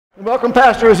Welcome,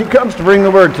 Pastor, as he comes to bring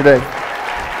the word today.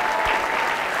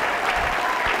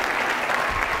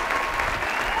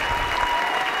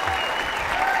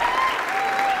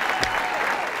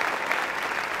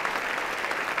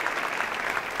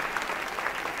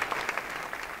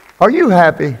 Are you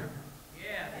happy?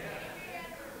 Yeah.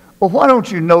 Well, why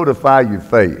don't you notify your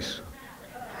face?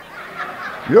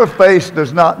 Your face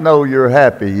does not know you're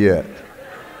happy yet.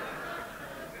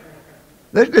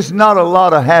 There's just not a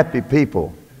lot of happy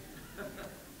people.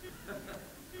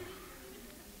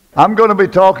 I'm going to be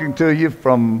talking to you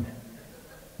from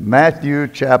Matthew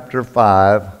chapter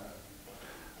 5,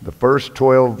 the first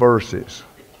 12 verses.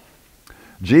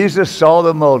 Jesus saw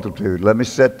the multitude. Let me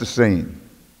set the scene.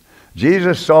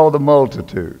 Jesus saw the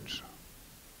multitudes.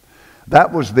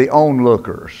 That was the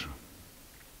onlookers.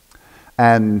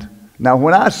 And now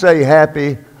when I say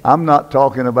happy, I'm not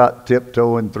talking about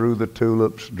tiptoeing through the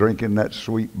tulips, drinking that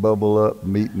sweet bubble up,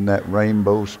 and eating that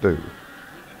rainbow stew.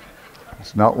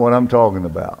 It's not what I'm talking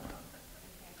about.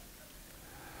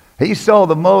 He saw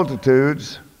the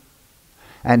multitudes,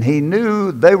 and he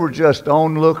knew they were just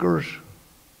onlookers.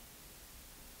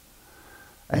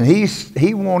 And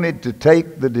he wanted to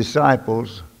take the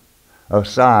disciples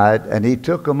aside, and he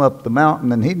took them up the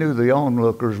mountain, and he knew the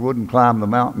onlookers wouldn't climb the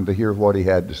mountain to hear what he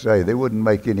had to say. They wouldn't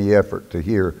make any effort to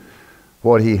hear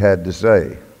what he had to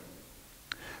say.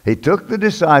 He took the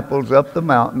disciples up the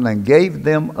mountain and gave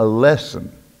them a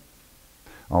lesson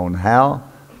on how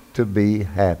to be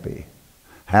happy,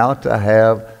 how to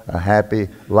have a happy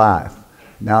life.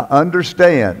 Now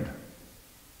understand,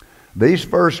 these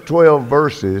first 12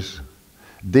 verses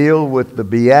deal with the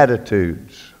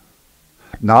Beatitudes,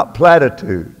 not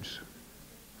platitudes.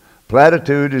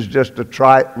 Platitude is just a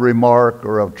trite remark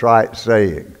or a trite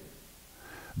saying.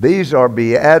 These are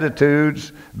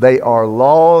Beatitudes. They are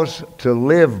laws to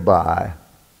live by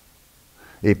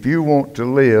if you want to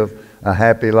live a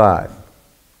happy life.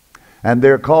 And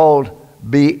they're called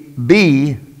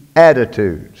Beatitudes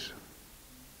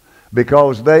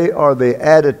because they are the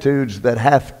attitudes that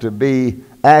have to be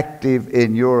active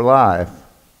in your life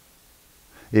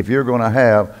if you're going to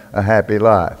have a happy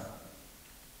life.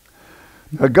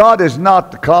 Now, God is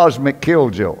not the cosmic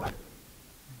killjoy.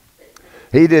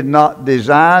 He did not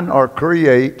design or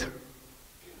create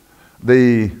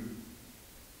the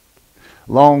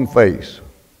long face.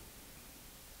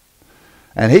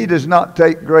 And he does not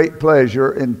take great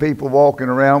pleasure in people walking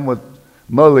around with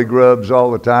mully grubs all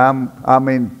the time. I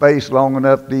mean, face long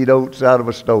enough to eat oats out of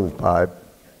a stovepipe.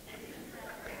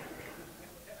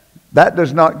 That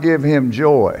does not give him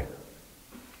joy.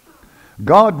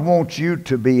 God wants you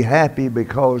to be happy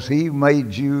because he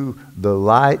made you the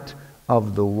light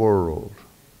of the world.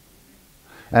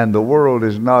 And the world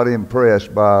is not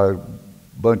impressed by a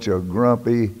bunch of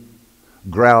grumpy,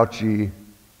 grouchy,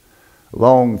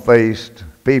 long-faced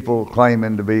people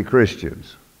claiming to be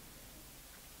Christians.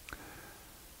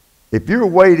 If you're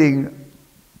waiting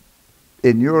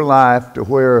in your life to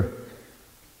where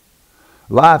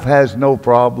life has no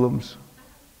problems,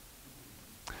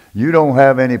 you don't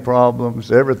have any problems,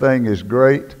 everything is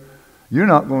great, you're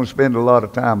not going to spend a lot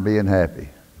of time being happy.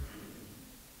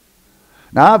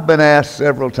 Now, I've been asked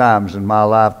several times in my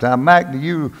lifetime, Mack, do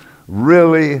you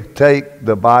really take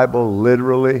the Bible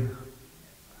literally?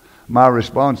 My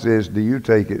response is, do you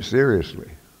take it seriously?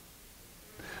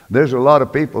 There's a lot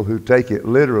of people who take it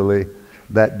literally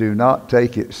that do not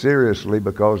take it seriously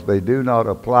because they do not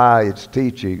apply its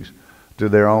teachings to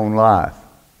their own life.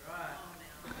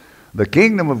 The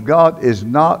kingdom of God is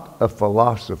not a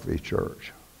philosophy,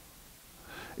 church.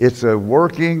 It's a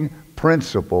working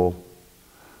principle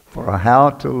for how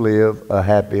to live a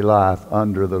happy life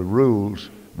under the rules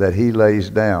that he lays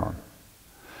down.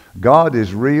 God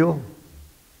is real.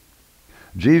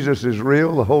 Jesus is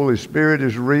real. The Holy Spirit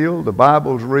is real. The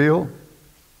Bible's real.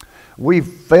 We've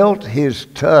felt his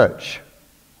touch.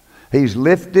 He's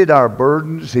lifted our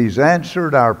burdens. He's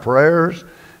answered our prayers.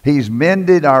 He's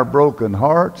mended our broken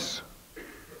hearts.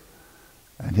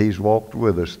 And he's walked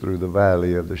with us through the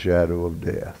valley of the shadow of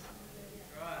death.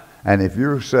 And if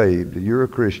you're saved, you're a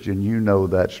Christian, you know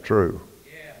that's true.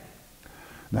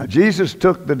 Now, Jesus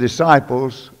took the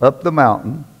disciples up the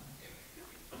mountain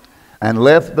and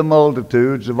left the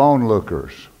multitudes of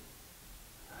onlookers.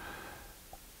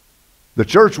 The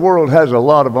church world has a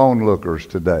lot of onlookers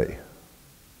today.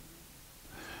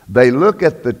 They look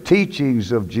at the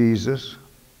teachings of Jesus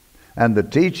and the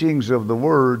teachings of the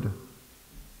Word,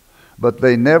 but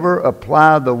they never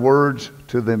apply the words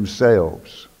to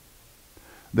themselves.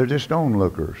 They're just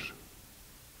onlookers.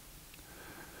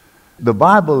 The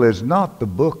Bible is not the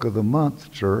book of the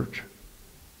month, church.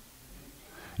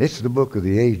 It's the book of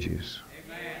the ages.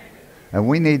 Amen. And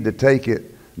we need to take it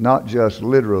not just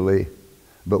literally,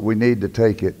 but we need to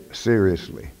take it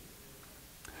seriously.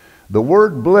 The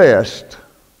word blessed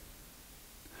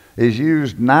is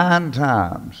used 9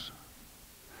 times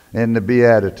in the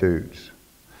Beatitudes.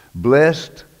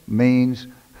 Blessed means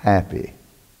happy.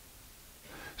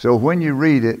 So when you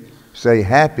read it, say,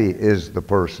 happy is the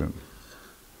person.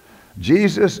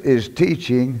 Jesus is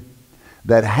teaching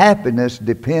that happiness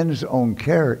depends on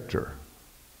character.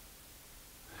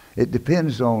 It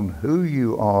depends on who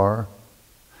you are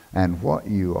and what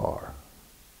you are.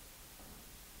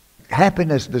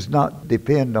 Happiness does not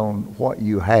depend on what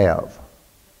you have.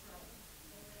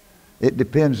 It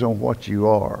depends on what you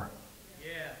are.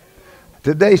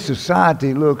 Today's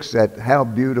society looks at how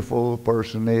beautiful a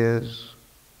person is,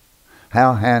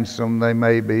 how handsome they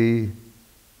may be,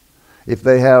 if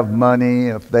they have money,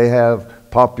 if they have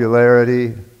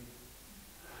popularity.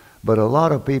 But a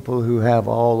lot of people who have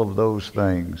all of those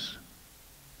things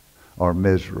are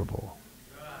miserable.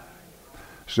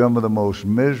 Some of the most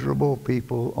miserable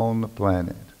people on the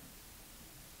planet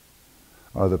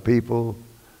are the people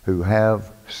who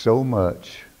have so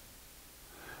much.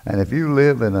 And if you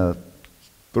live in a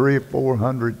 $300,000 or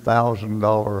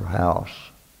 $400,000 house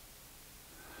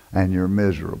and you're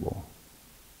miserable,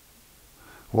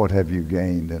 what have you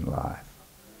gained in life?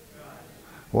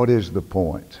 What is the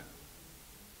point?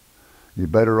 You're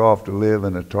better off to live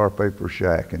in a tar paper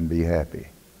shack and be happy.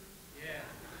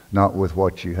 Not with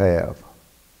what you have,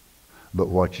 but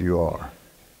what you are.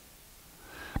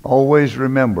 Always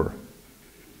remember,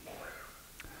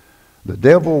 the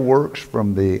devil works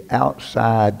from the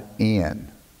outside in.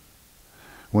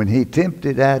 When he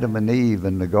tempted Adam and Eve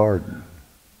in the garden,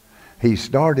 he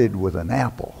started with an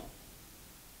apple,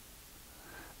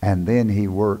 and then he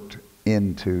worked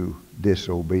into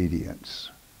disobedience.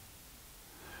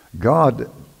 God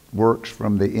works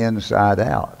from the inside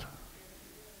out.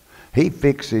 He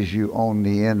fixes you on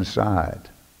the inside.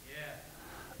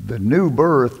 The new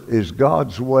birth is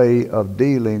God's way of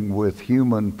dealing with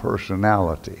human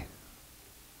personality.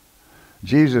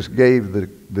 Jesus gave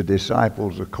the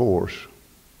disciples a course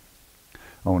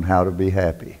on how to be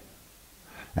happy.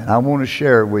 And I want to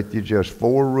share with you just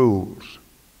 4 rules.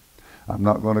 I'm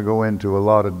not going to go into a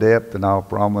lot of depth, and I'll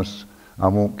promise I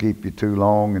won't keep you too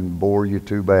long and bore you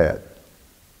too bad.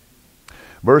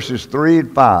 Verses 3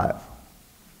 and 5.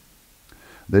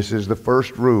 This is the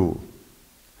first rule.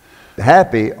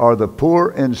 Happy are the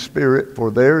poor in spirit,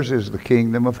 for theirs is the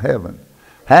kingdom of heaven.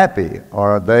 Happy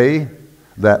are they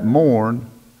that mourn,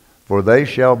 for they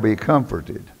shall be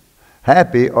comforted.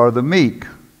 Happy are the meek,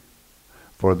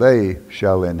 for they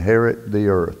shall inherit the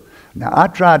earth. Now, I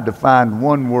tried to find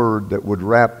one word that would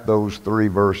wrap those 3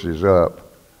 verses up,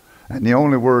 and the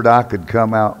only word I could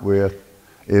come out with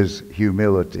is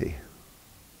humility.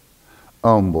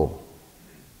 Humble.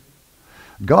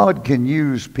 God can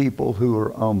use people who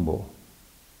are humble,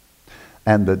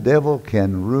 and the devil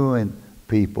can ruin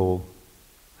people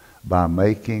by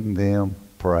making them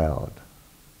proud.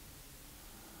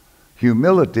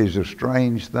 Humility is a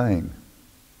strange thing.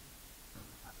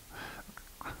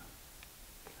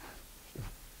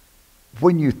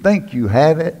 When you think you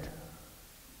have it,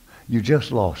 you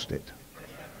just lost it.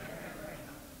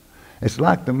 It's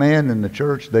like the man in the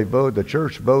church, the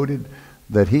church voted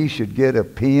that he should get a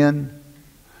pin,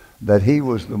 that he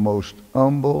was the most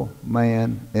humble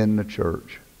man in the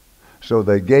church. So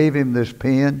they gave him this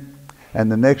pin,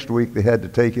 and the next week they had to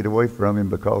take it away from him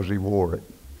because he wore it.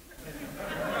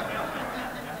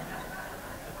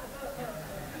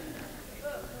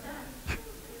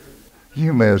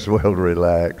 You may as well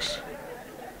relax.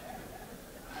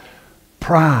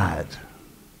 Pride.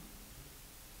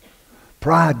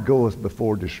 Pride goeth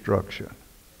before destruction,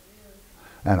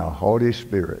 and a haughty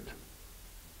spirit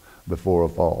before a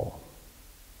fall.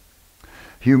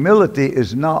 Humility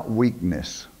is not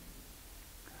weakness.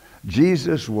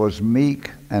 Jesus was meek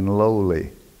and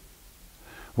lowly.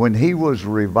 When he was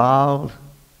reviled,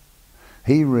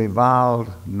 he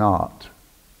reviled not.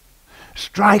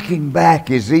 Striking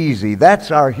back is easy.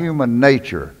 That's our human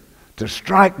nature, to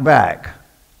strike back,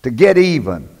 to get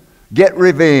even, get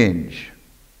revenge.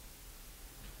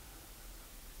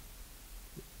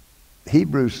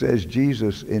 Hebrews says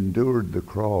Jesus endured the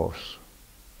cross,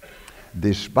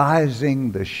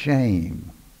 despising the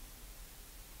shame,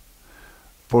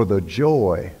 for the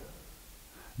joy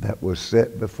that was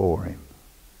set before him.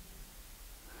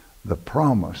 The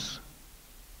promise,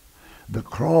 the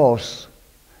cross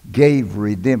gave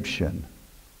redemption,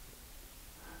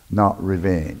 not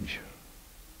revenge.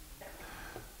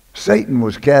 Satan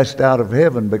was cast out of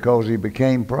heaven because he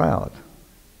became proud.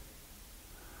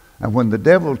 And when the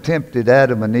devil tempted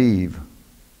Adam and Eve,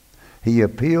 He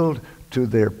appealed to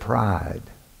their pride.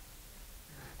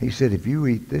 He said, if you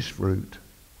eat this fruit,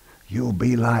 you'll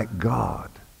be like God.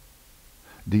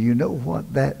 Do you know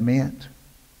what that meant?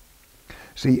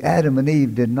 See, Adam and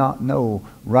Eve did not know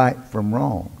right from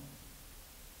wrong.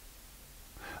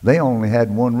 They only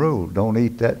had one rule: don't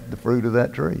eat the fruit of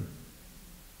that tree.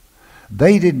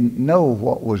 They didn't know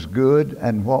what was good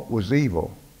and what was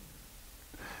evil.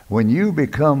 When you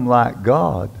become like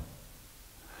God,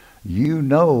 you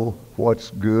know what's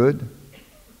good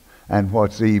and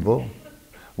what's evil,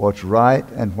 what's right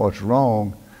and what's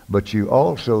wrong, but you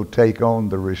also take on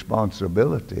the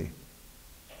responsibility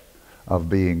of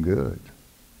being good,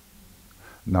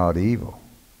 not evil.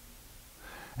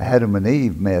 Adam and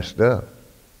Eve messed up.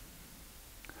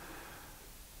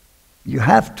 You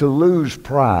have to lose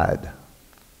pride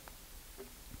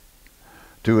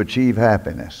to achieve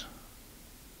happiness.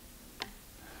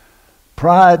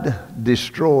 Pride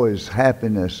destroys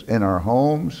happiness in our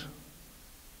homes,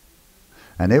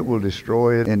 and it will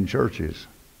destroy it in churches.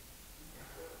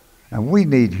 And we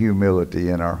need humility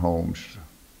in our homes.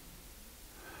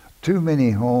 Too many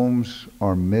homes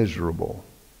are miserable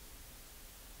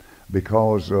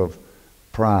because of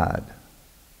pride.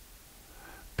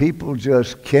 People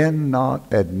just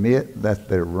cannot admit that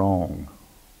they're wrong.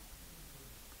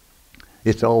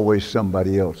 It's always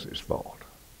somebody else's fault.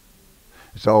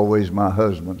 It's always my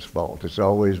husband's fault. It's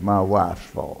always my wife's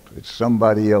fault. It's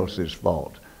somebody else's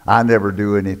fault. I never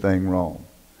do anything wrong.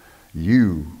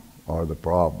 You are the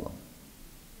problem.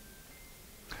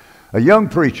 A young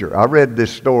preacher, I read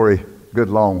this story a good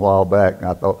long while back, and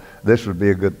I thought this would be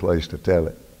a good place to tell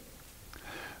it.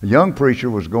 A young preacher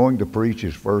was going to preach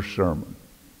his first sermon.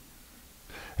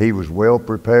 He was well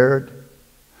prepared.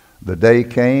 The day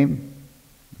came.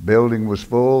 The building was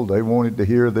full. They wanted to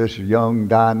hear this young,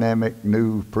 dynamic,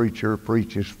 new preacher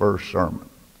preach his first sermon.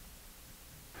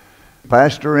 The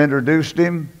pastor introduced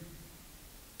him.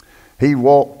 He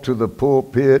walked to the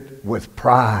pulpit with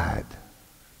pride.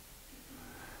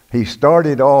 He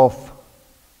started off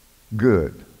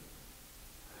good,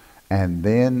 and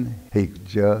then he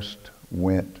just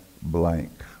went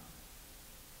blank.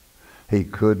 He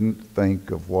couldn't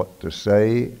think of what to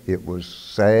say. It was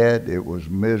sad. It was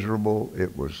miserable.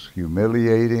 It was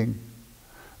humiliating.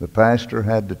 The pastor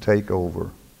had to take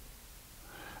over,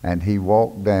 and he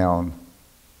walked down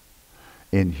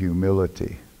in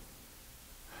humility,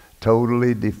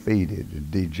 totally defeated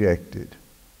and dejected.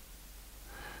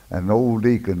 An old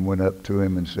deacon went up to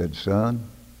him and said, "Son,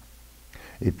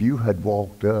 if you had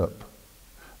walked up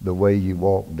the way you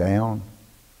walked down,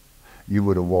 you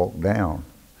would have walked down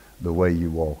the way you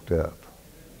walked up."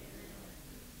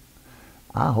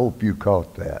 I hope you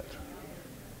caught that.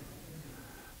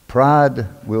 Pride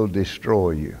will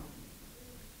destroy you.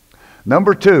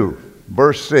 Number 2,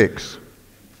 verse 6.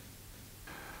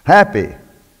 Happy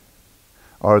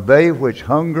are they which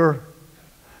hunger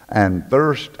and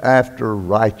thirst after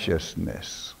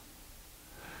righteousness,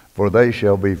 for they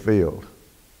shall be filled.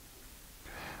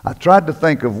 I tried to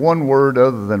think of one word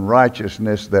other than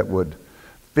righteousness that would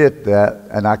fit that,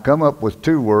 and I come up with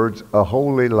 2 words: a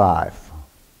holy life.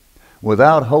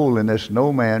 Without holiness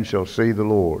no man shall see the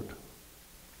Lord.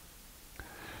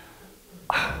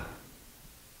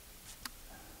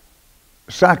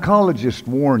 Psychologists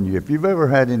warn you, if you've ever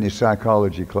had any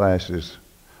psychology classes,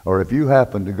 or if you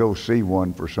happen to go see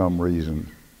one for some reason,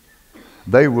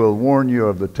 they will warn you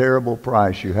of the terrible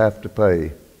price you have to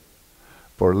pay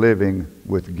for living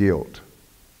with guilt.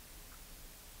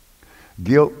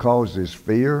 Guilt causes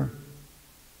fear,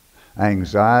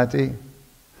 anxiety,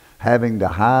 having to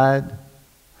hide,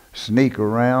 sneak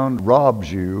around,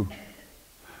 robs you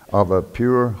of a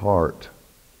pure heart.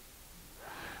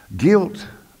 Guilt,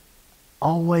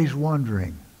 always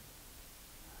wondering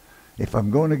if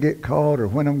I'm going to get caught or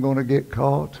when I'm going to get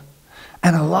caught.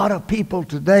 And a lot of people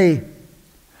today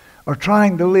are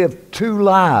trying to live 2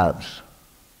 lives.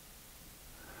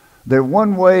 They're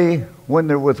one way when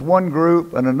they're with one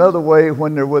group and another way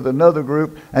when they're with another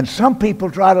group. And some people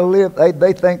try to live,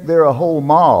 they think they're a whole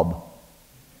mob.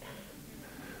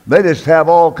 They just have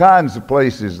all kinds of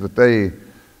places that they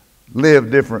live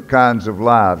different kinds of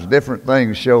lives. Different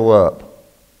things show up.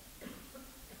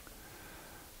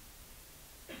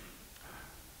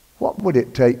 What would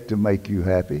it take to make you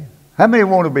happy? How many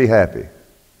want to be happy?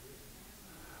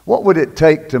 What would it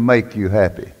take to make you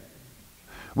happy?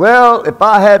 Well, if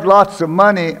I had lots of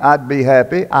money, I'd be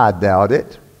happy. I doubt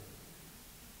it.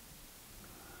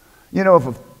 You know, if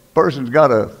a person's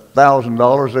got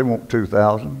 $1,000, they want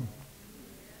 $2,000.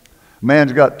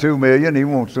 Man's got $2 million, he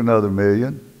wants another $1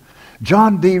 million.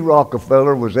 John D.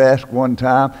 Rockefeller was asked one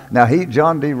time. Now,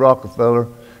 John D. Rockefeller,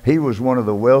 he was one of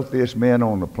the wealthiest men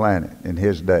on the planet in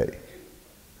his day.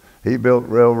 He built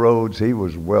railroads. He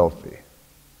was wealthy.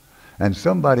 And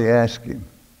somebody asked him,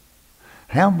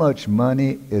 how much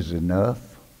money is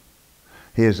enough?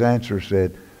 His answer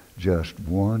said, just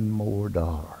one more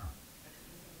dollar.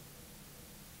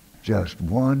 Just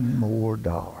one more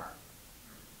dollar.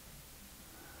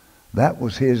 That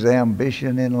was his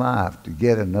ambition in life, to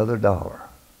get another dollar.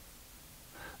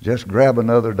 Just grab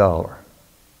another dollar.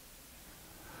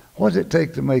 What does it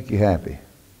take to make you happy?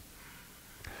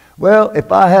 Well,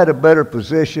 if I had a better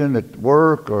position at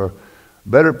work or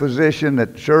better position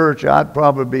at church, I'd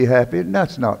probably be happy. And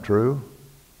that's not true.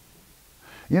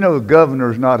 You know, the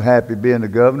governor's not happy being the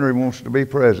governor. He wants to be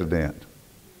president.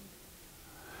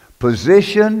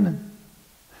 Position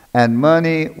and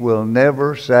money will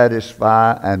never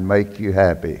satisfy and make you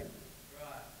happy.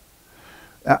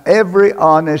 Now, every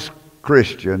honest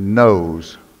Christian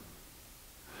knows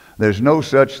there's no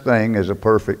such thing as a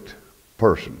perfect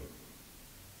person.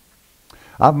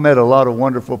 I've met a lot of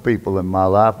wonderful people in my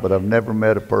life, but I've never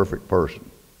met a perfect person.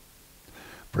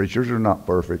 Preachers are not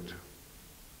perfect.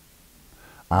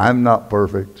 I'm not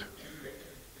perfect.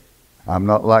 I'm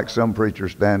not like some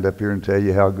preachers stand up here and tell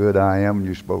you how good I am and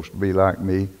you're supposed to be like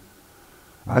me.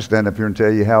 I stand up here and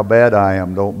tell you how bad I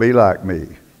am. Don't be like me.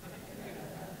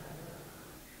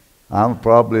 I'm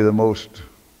probably the most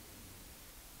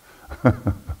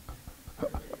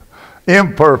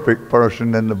imperfect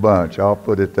person in the bunch. I'll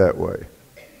put it that way.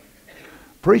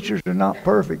 Preachers are not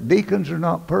perfect. Deacons are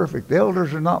not perfect.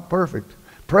 Elders are not perfect.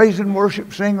 Praise and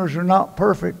worship singers are not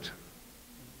perfect.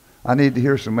 I need to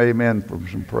hear some amen from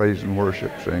some praise and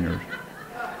worship singers.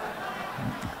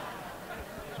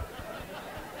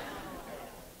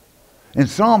 In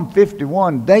Psalm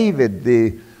 51, David,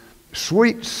 the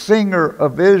sweet singer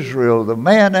of Israel, the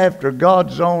man after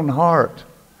God's own heart,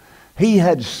 he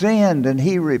had sinned and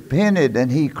he repented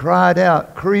and he cried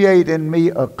out, create in me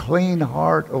a clean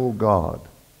heart, O God.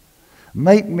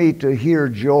 Make me to hear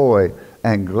joy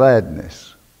and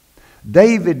gladness.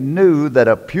 David knew that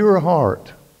a pure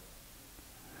heart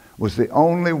was the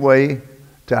only way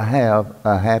to have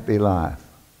a happy life.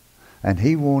 And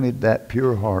he wanted that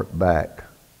pure heart back.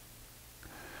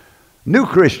 New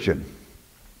Christian,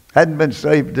 hadn't been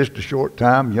saved just a short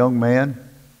time, young man,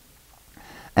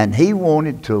 and he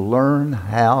wanted to learn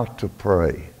how to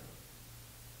pray.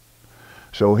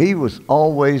 So he was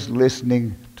always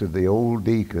listening to the old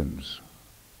deacons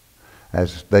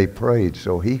as they prayed,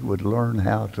 so he would learn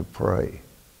how to pray.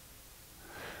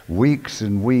 Weeks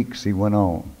and weeks he went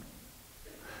on,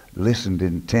 listened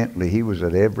intently. He was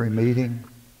at every meeting.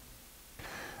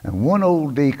 And one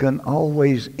old deacon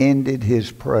always ended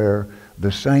his prayer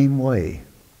the same way.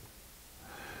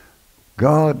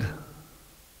 God,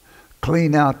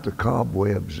 clean out the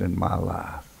cobwebs in my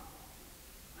life.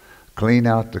 Clean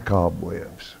out the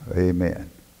cobwebs.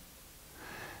 Amen.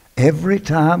 Every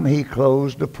time he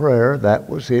closed a prayer, that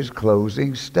was his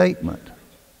closing statement.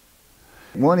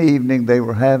 One evening they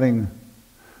were having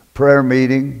prayer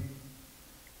meeting,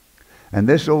 and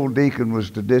this old deacon was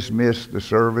to dismiss the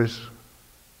service,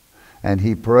 and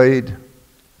he prayed.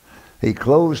 He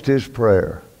closed his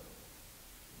prayer.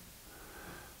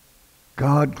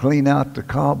 God, clean out the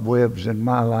cobwebs in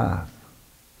my life.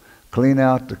 Clean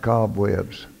out the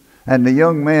cobwebs. And the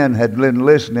young man had been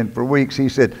listening for weeks. He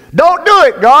said, don't do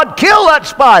it, God. Kill that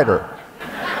spider.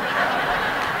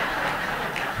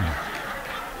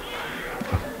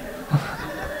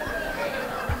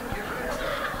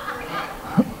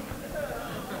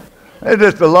 There's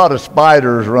just a lot of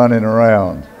spiders running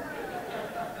around.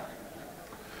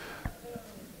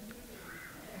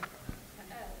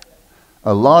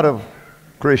 A lot of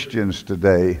Christians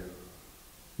today,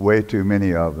 way too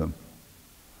many of them,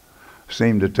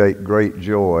 seem to take great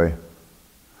joy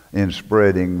in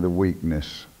spreading the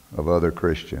weakness of other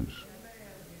Christians.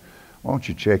 Why don't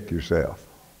you check yourself?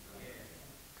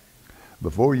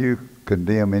 Before you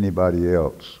condemn anybody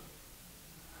else,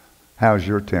 how's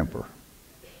your temper?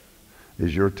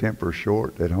 Is your temper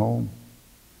short at home?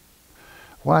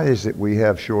 Why is it we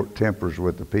have short tempers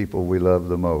with the people we love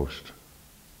the most?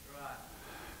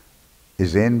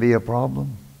 Is envy a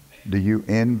problem? Do you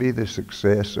envy the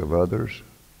success of others?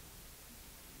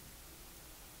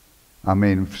 I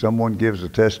mean, if someone gives a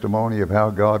testimony of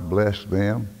how God blessed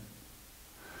them,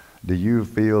 do you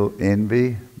feel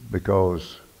envy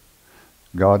because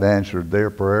God answered their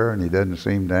prayer and He doesn't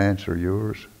seem to answer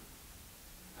yours?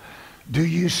 Do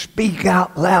you speak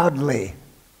out loudly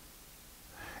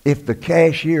if the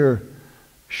cashier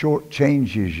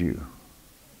shortchanges you,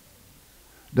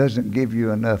 doesn't give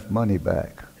you enough money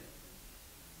back?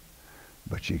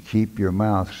 But you keep your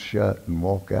mouth shut and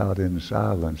walk out in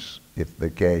silence if the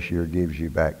cashier gives you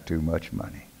back too much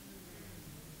money.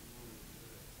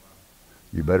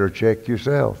 You better check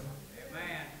yourself.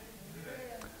 Amen.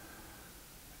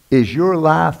 Is your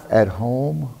life at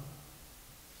home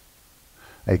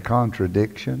a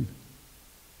contradiction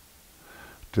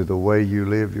to the way you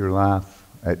live your life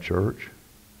at church?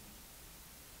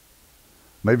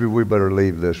 Maybe we better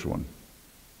leave this one.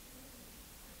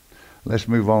 Let's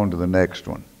move on to the next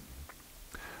one.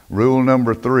 Rule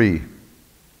number 3,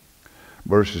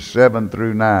 verses 7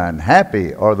 through 9.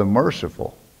 Happy are the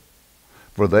merciful,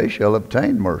 for they shall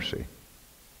obtain mercy.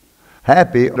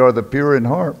 Happy are the pure in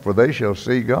heart, for they shall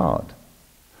see God.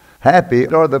 Happy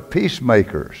are the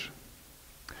peacemakers,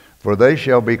 for they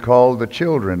shall be called the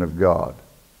children of God.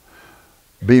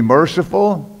 Be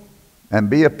merciful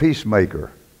and be a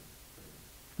peacemaker.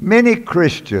 Many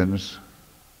Christians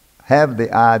have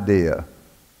the idea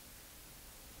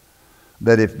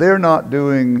that if they're not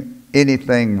doing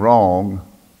anything wrong,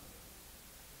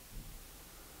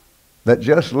 that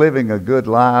just living a good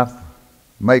life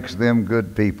makes them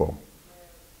good people.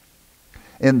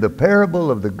 In the parable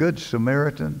of the Good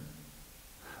Samaritan,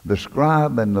 the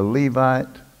scribe and the Levite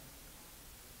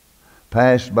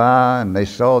passed by and they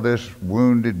saw this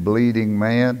wounded, bleeding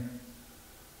man.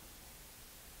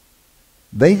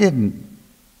 They didn't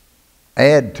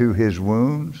add to his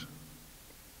wounds.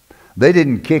 They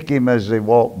didn't kick him as they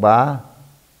walked by.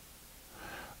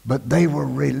 But they were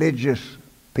religious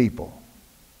people.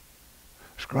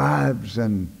 Scribes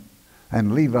and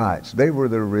Levites. They were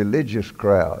the religious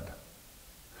crowd.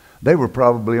 They were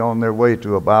probably on their way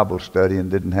to a Bible study and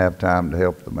didn't have time to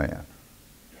help the man.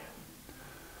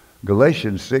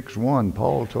 Galatians 6:1,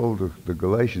 Paul told the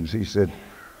Galatians, he said,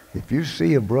 if you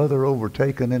see a brother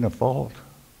overtaken in a fault,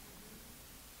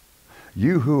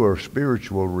 you who are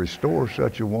spiritual, restore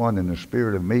such a one in a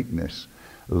spirit of meekness,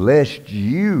 lest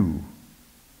you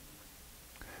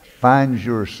find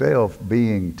yourself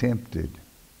being tempted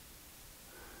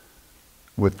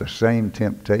with the same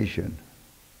temptation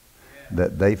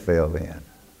that they fell in.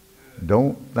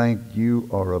 Don't think you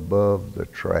are above the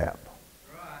trap.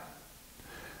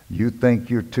 You think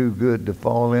you're too good to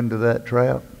fall into that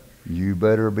trap? You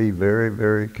better be very,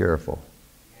 very careful.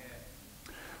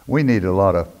 We need a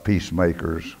lot of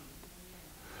peacemakers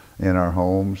in our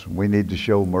homes. We need to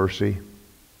show mercy.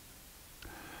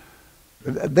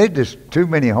 They just too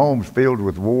many homes filled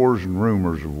with wars and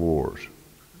rumors of wars.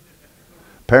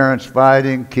 Parents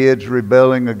fighting, kids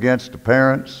rebelling against the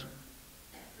parents.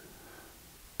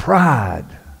 Pride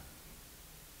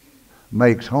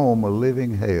makes home a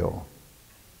living hell.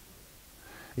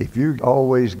 If you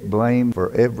always blame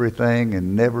for everything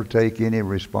and never take any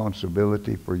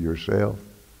responsibility for yourself,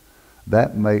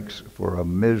 that makes for a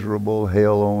miserable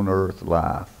hell on earth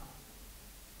life.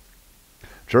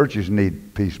 Churches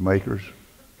need peacemakers.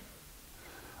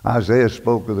 Isaiah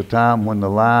spoke of the time when the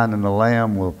lion and the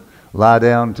lamb will lie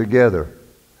down together.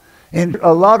 In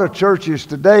a lot of churches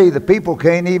today, the people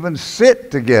can't even sit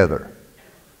together.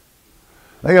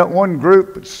 They got one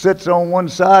group that sits on one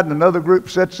side and another group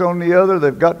sits on the other.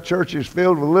 They've got churches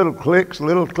filled with little cliques, a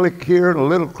little clique here and a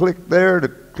little clique there, the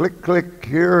click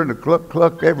here and the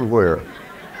cluck everywhere.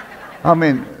 I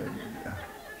mean,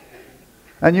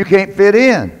 and you can't fit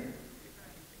in.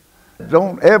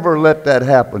 Don't ever let that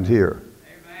happen here.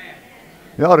 Amen.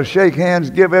 You ought to shake hands,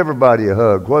 give everybody a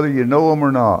hug, whether you know them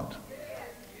or not.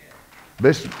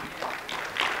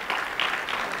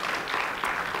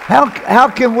 How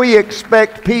can we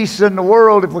expect peace in the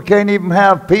world if we can't even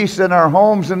have peace in our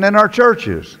homes and in our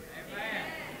churches?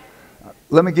 Amen.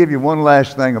 Let me give you one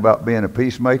last thing about being a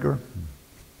peacemaker.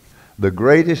 The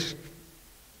greatest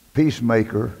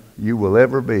peacemaker you will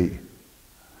ever be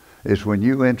is when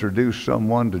you introduce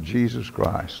someone to Jesus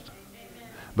Christ.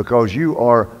 Because you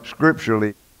are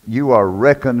scripturally, you are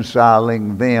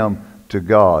reconciling them to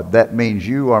God. That means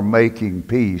you are making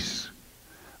peace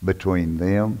between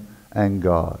them and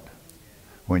God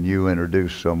when you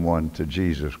introduce someone to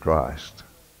Jesus Christ.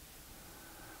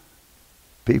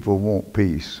 People want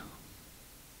peace.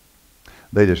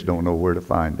 They just don't know where to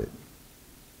find it.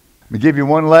 Let me give you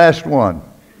one last one.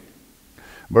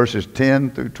 Verses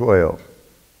 10 through 12.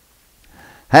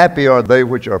 Happy are they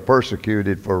which are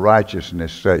persecuted for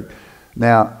righteousness' sake.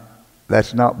 Now,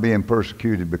 that's not being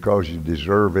persecuted because you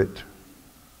deserve it.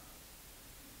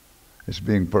 It's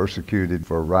being persecuted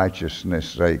for righteousness'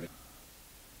 sake.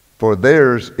 For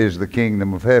theirs is the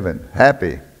kingdom of heaven.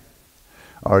 Happy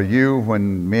are you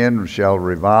when men shall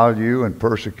revile you and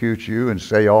persecute you and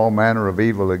say all manner of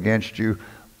evil against you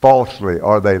falsely,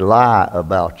 or they lie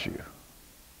about you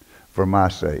for my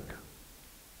sake.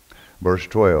 Verse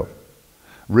 12.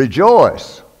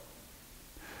 Rejoice.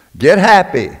 Get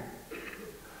happy.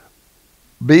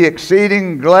 Be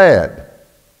exceeding glad.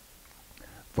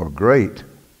 For great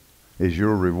is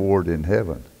your reward in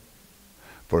heaven.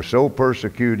 For so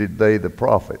persecuted they the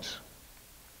prophets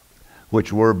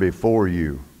which were before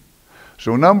you.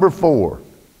 So number 4.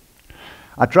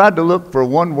 I tried to look for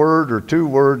one word or two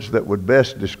words that would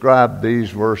best describe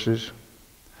these verses.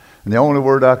 And the only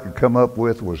word I could come up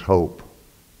with was hope.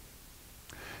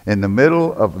 In the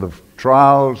middle of the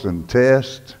trials and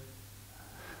tests,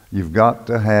 you've got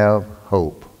to have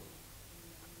hope.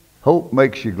 Hope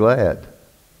makes you glad.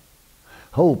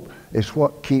 Hope is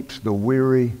what keeps the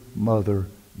weary mother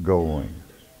going.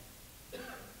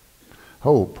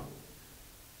 Hope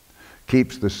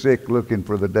keeps the sick looking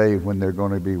for the day when they're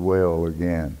going to be well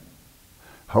again.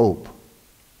 Hope.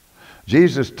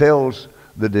 Jesus tells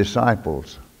the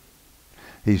disciples,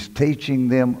 he's teaching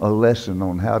them a lesson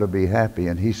on how to be happy,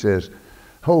 and he says,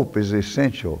 hope is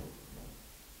essential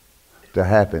to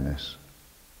happiness.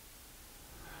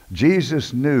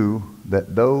 Jesus knew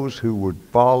that those who would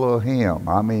follow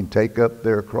him, take up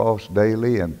their cross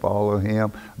daily and follow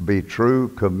him, be true,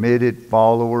 committed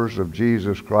followers of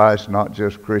Jesus Christ, not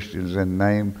just Christians in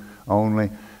name only,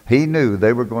 he knew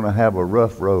they were going to have a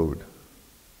rough road,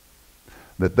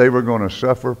 that they were going to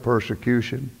suffer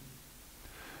persecution,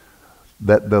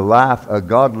 that a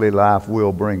godly life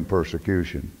will bring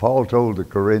persecution. Paul told the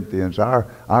Corinthians,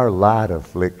 our light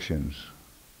afflictions,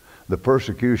 the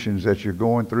persecutions that you're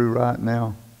going through right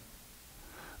now,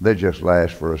 they just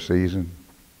last for a season.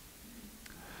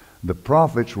 The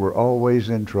prophets were always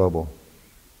in trouble.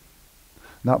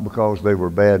 Not because they were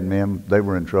bad men, they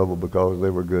were in trouble because they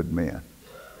were good men.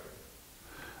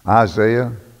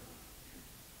 Isaiah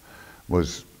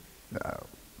was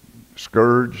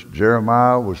scourged.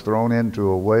 Jeremiah was thrown into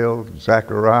a well.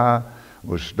 Zechariah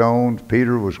was stoned.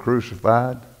 Peter was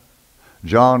crucified.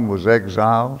 John was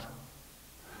exiled.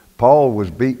 Paul was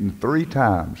beaten 3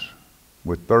 times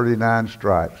with 39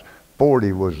 stripes.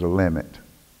 40 was the limit.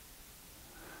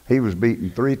 He was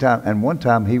beaten 3 times, and one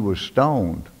time he was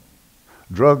stoned,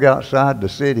 drug outside the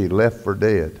city, left for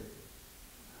dead.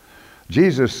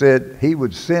 Jesus said he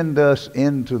would send us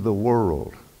into the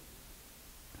world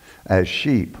as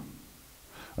sheep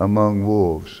among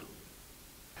wolves.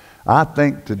 I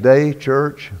think today,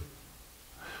 church,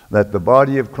 that the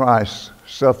body of Christ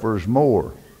suffers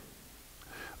more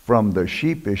from the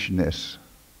sheepishness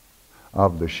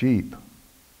of the sheep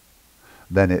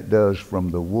than it does from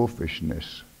the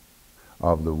wolfishness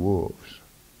of the wolves.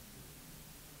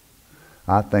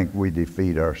 I think we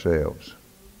defeat ourselves.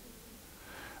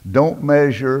 Don't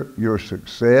measure your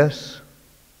success,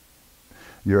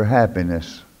 your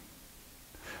happiness,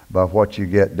 by what you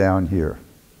get down here.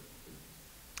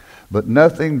 But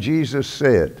nothing Jesus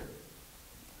said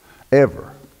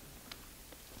ever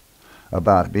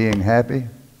about being happy,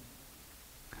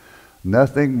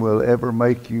 nothing will ever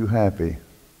make you happy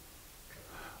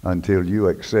until you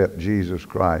accept Jesus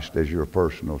Christ as your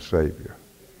personal Savior.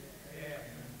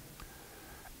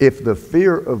 If the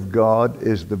fear of God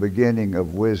is the beginning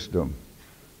of wisdom,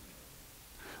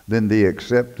 then the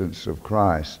acceptance of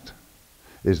Christ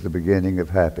is the beginning of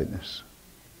happiness.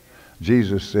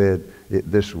 Jesus said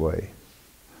it this way,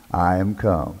 I am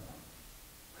come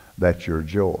that your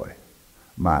joy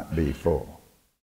might be full.